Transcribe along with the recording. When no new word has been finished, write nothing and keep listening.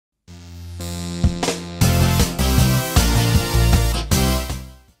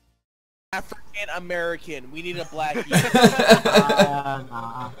African American. We need a black.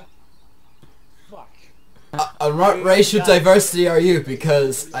 Nah. Fuck. What racial diversity are you?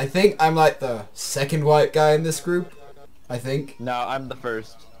 Because I think I'm like the second white guy in this group. I think. No, I'm the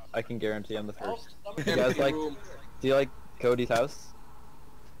first. I can guarantee I'm the first. You guys Empty like? room. Do you like Cody's house?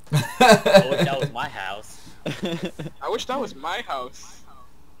 I wish that was my house. I wish that was my house.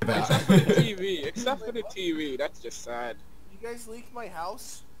 About- Except for the TV. Except for the TV. That's just sad. You guys leaked my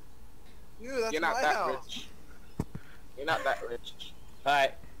house? Ew, that's You're not my that house. rich. You're not that rich.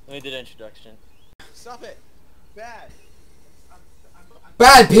 Alright, let me do the introduction. Stop it. Bad.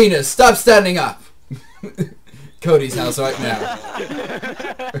 Bad penis. Stop standing up. Cody's house right now.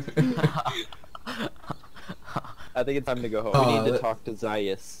 I think it's time to go home. We need to that- talk to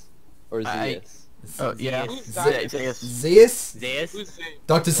Zaius. Or Zaius. Oh, yeah. Who's Zaius. Zaius? Zaius? Who's Zay?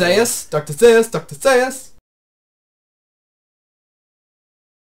 Dr. Zaius? Dr. Zaius? Dr. Zaius?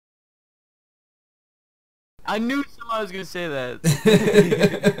 I knew someone was gonna say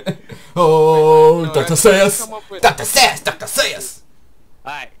that. Oh, No, Dr. that's- Zaius! come up with- Dr. Zaius! Dr. Zaius!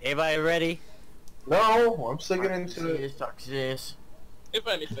 Alright, everybody ready? No, I'm still getting into it. Zaius, Dr. Zaius. If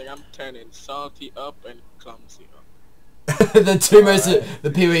anything, I'm turning salty up and clumsy up. The two most,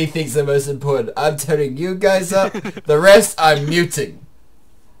 the people he thinks are most important. I'm turning you guys up. The rest, I'm muting.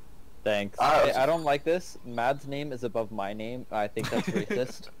 Thanks. I don't like this. Mad's name is above my name. I think that's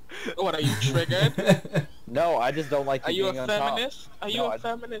racist. What, are you triggered? No, I just don't like Are you you being a on top. feminist? Are you No, a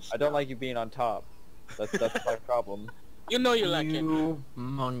feminist? I don't like you being on top. That's my problem. You know you like it.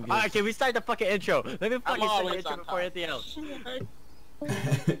 Humongous. Alright, can we start the fucking intro? Let me fucking start the always intro on before top. anything else.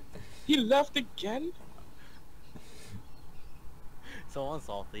 He left again? So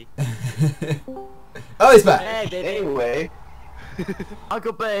unsalty. Oh, he's back. Hey, baby. Anyway,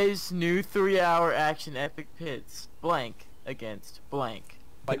 Uncle Bay's new 3-hour action epic pits. Blank against blank.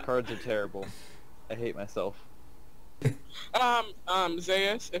 My cards are terrible. I hate myself.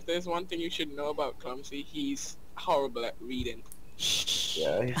 Zaius, if there's one thing you should know about Clumsy, he's horrible at reading.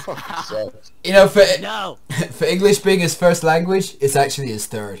 yeah, he fucking sucks. You know, for No! for English being his first language, it's actually his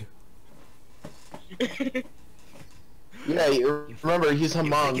third. Yeah, you remember, he's a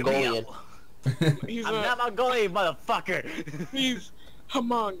Mongolian. He's I'm not Mongolian, motherfucker! he's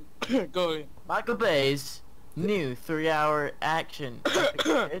Mongolian. Michael Bay's new 3-hour action epic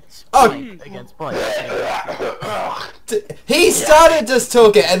pits. Oh. Blank against blank. He started just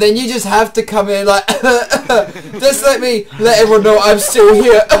talking, and then you just have to come in like, just let everyone know I'm still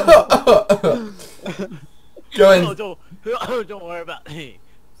here. Go Oh, on, don't worry about me.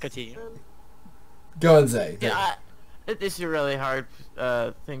 Continue. go on, Zay. Yeah, this is a really hard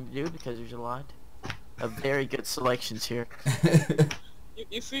thing to do because there's a lot of very good selections here.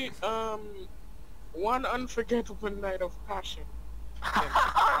 You see, one unforgettable night of passion.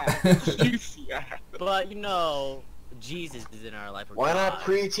 Juicy. But you know, Jesus is in our life. or Why not God.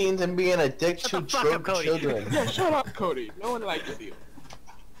 preteens and being a dick to Shut the fuck up, Cody. children? Yeah, shut up, Cody. No one likes you.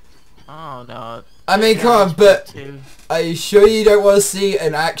 Oh no. I mean, come on, but Too. are you sure you don't want to see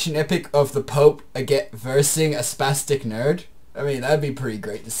an action epic of the Pope versing a spastic nerd? I mean, that'd be pretty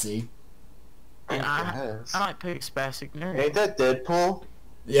great to see. Yeah, Yes. I might pick Spastic Nerd. Ain't that Deadpool?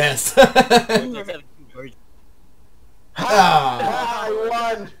 Yes. Ah, I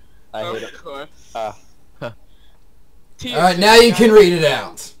won! I hate Of it. course. Ah. Alright, now you can read it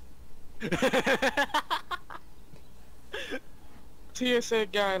out. TSA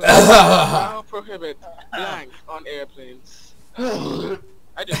guidelines now prohibit blank on airplanes.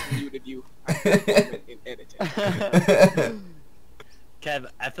 I just muted you. In editing. Kev,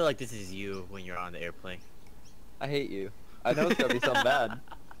 I feel like this is you when you're on the airplane. I hate you. I know it's gonna be something bad.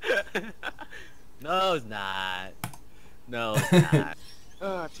 No, it's not. No, it's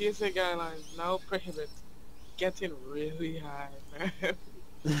not. TSA guidelines now prohibit getting really high, man.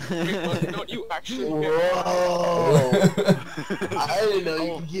 Don't you actually Whoa! I didn't know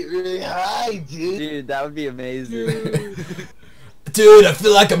you could get really high, dude. Dude, that would be amazing. Dude, I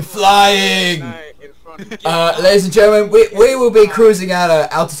feel like I'm flying! night in front of Ladies and gentlemen, we will be cruising at an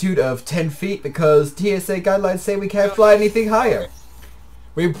altitude of 10 feet because TSA guidelines say we can't fly anything higher.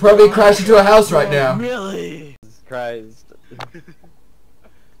 We'd probably crash into a house right now. Really? Jesus Christ.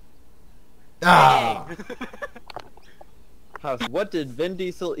 Ah! House, what did Vin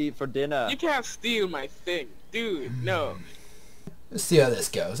Diesel eat for dinner? You can't steal my thing, dude. No. Let's see how this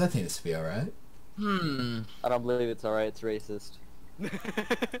goes. I think this will be alright. I don't believe it's alright, it's racist.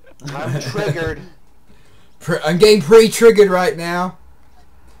 I'm triggered. I'm getting pre-triggered right now.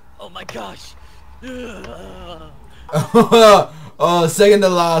 Oh my gosh. Oh, second to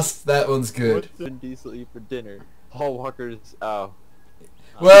last. That one's good. What did Vin Diesel eat for dinner? Paul Walker's... Oh.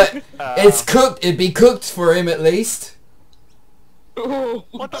 Well, it's cooked. It'd be cooked for him at least.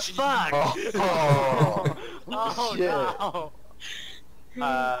 What the fuck? Oh, Oh shit.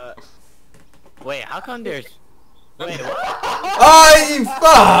 no. Wait, how come there's... Wait, what? Oh, you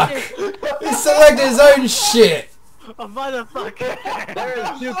fuck! He selected his own shit. A motherfucker! There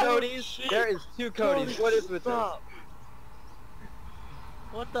is 2 Codys. There is 2 Codys. What is with this?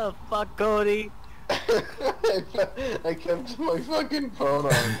 What the fuck, Cody? I kept my fucking phone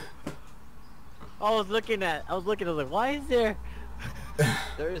on. I was looking, I was like, why is there...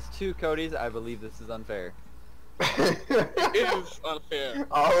 There is 2 Codys. I believe this is unfair. It is unfair.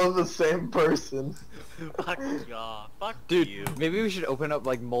 All of the same person. Fuck y'all. Fuck Dude, you. maybe we should open up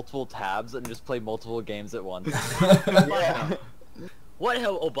like multiple tabs and just play multiple games at once. Yeah. What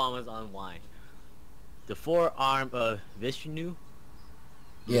hell Obama's on wine? The forearm of Vishnu?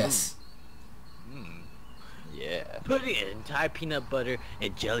 Yes. Yeah. Putting an entire peanut butter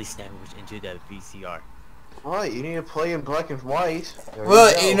and jelly sandwich into that VCR. Right, you need to play in black and white. There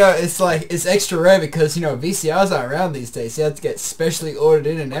Well, go. you know, it's like, it's extra rare because, you know, VCRs aren't around these days. You have to get specially ordered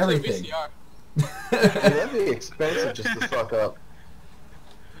in and What's a everything. VCR? Dude, that'd be expensive just to fuck up.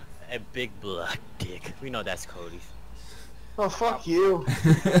 A big black dick. We know that's Cody's. Oh, fuck you.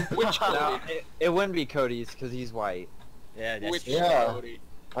 Which No, Cody? it wouldn't be Cody's because he's white. Yeah, that's Which true. Yeah. Cody?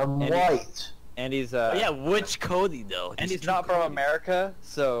 I'm And white. And he's Oh, yeah, which Cody though? and he's two not from Codys. America,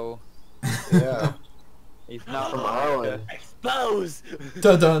 so Yeah. he's not From from Ireland. America. Expose!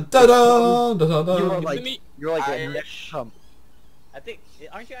 Dun dun dun dun dun dun You are dun. like Isn't he you're like a Irish? neck Trump. I think,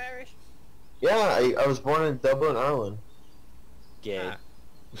 aren't you Irish? Yeah, I was born in Dublin, Ireland. Gay. Ah.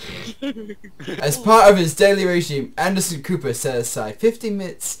 As part of his daily regime, Anderson Cooper set aside 50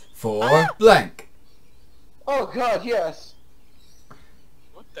 minutes for blank. Oh god, yes.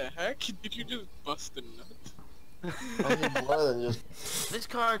 What the heck? Did you just bust a nut? I need more than just... These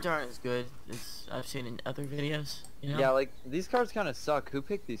cards aren't as good as I've seen in other videos. You know? Yeah, like these cards kind of suck. Who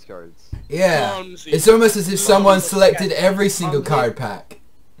picked these cards? Yeah. Clumsy. It's almost as if someone selected every single card pack.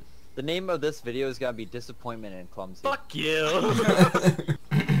 The name of this video is gonna be Disappointment and Clumsy. Fuck you!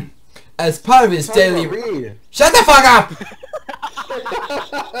 As part of his daily... Read. Shut the fuck up!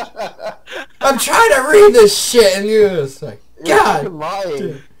 I'm trying to read this shit and you're just like, You're God! fucking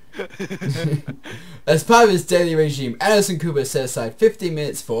lying. As part of his daily regime, Anderson Cooper set aside 50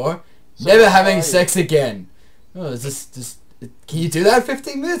 minutes for never having lying. sex again. Oh, is this just... Can you do that in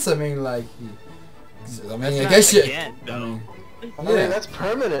 15 minutes? I mean, like... I mean, I guess you... Again, though. I mean, Yeah. that's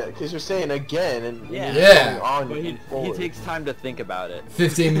permanent, because you're saying again, and Yeah. Yeah. on But he forward. takes time to think about it.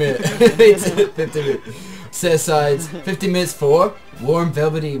 15 minutes. 50 minutes. Set aside 50 minutes for warm,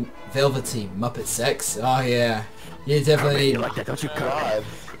 velvety Muppet sex. Oh, yeah. You definitely need... that, don't you, God.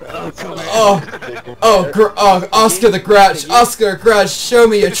 Oh, Oscar the Grouch. Oscar the Grouch, show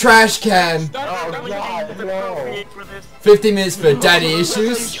me your trash can. Oh god, no. 50 minutes for daddy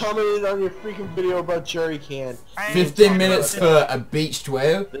Somebody issues. commented on your freaking video about jerry can. 15 minutes for a beached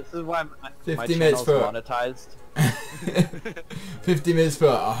whale. This is why my 50 minutes channel's for- monetized. 50 minutes for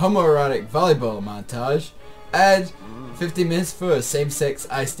a homoerotic volleyball montage. And 50 minutes for same-sex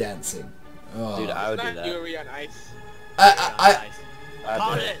ice dancing. Oh. Dude, I would do Not that. Yuri on Ice. I'd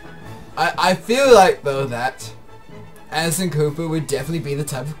do it. I feel like, though, that Anderson Cooper would definitely be the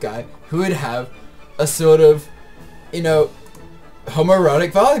type of guy who would have a sort of, you know,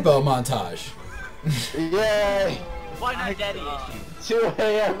 homoerotic volleyball montage. Yay! Why not daddy issues? 2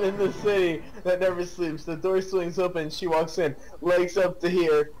 a.m. in the city that never sleeps. The door swings open. She walks in, legs up to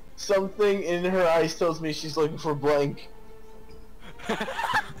here. Something in her eyes tells me she's looking for blank.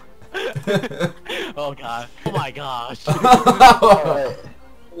 Oh god. Oh my gosh. Alright. 2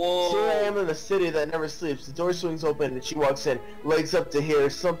 Whoa. a.m. in the city that never sleeps. The door swings open and she walks in, legs up to here.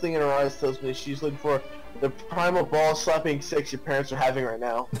 Something in her eyes tells me she's looking for the primal ball slapping sex your parents are having right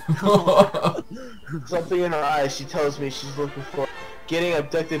now. Something in her eyes, she tells me she's looking for getting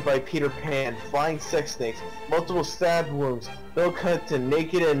abducted by Peter Pan, flying sex snakes, multiple stab wounds, Bill Clinton,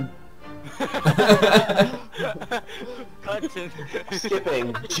 naked and Cutting.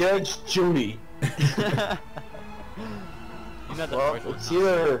 skipping, Judge Judy. You're not the Well, first one. it's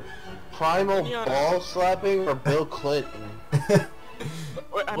either primal Yeah. ball slapping or Bill Clinton. Wait,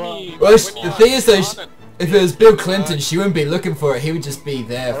 I Well- mean, Well, when the you're thing is, though, on it- if it was Bill Clinton, she wouldn't be looking for it. He would just be I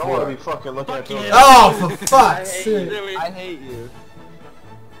there don't want for to it. be fucking looking at Fuck Bill you. Oh, for I fuck's hate you. sake. Really? I hate you.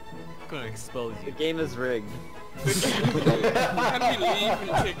 I'm gonna expose The you. game is rigged. Can we leave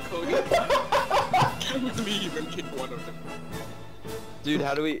and kick Cody? Can we leave and kick one of them? Dude,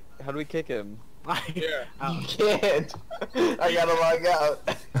 how do we kick him? Yeah. You can't. I gotta log out.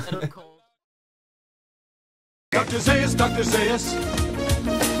 It'll cold. Dr. Zaius, Dr. Zaius.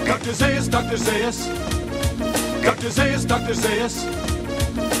 Dr. Zaius, Dr. Zaius. Dr. Zaius, Dr. Zaius.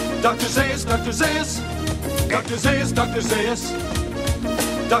 Dr. Zaius, Dr. Zaius. Dr. Zaius, Dr. Zaius.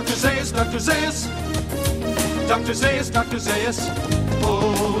 Dr. Zaius, Dr. Zaius. Dr. Zaius, Dr. Zaius.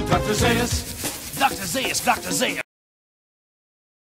 Oh, Dr. Zaius. Dr. Zaius, Dr. Zaius.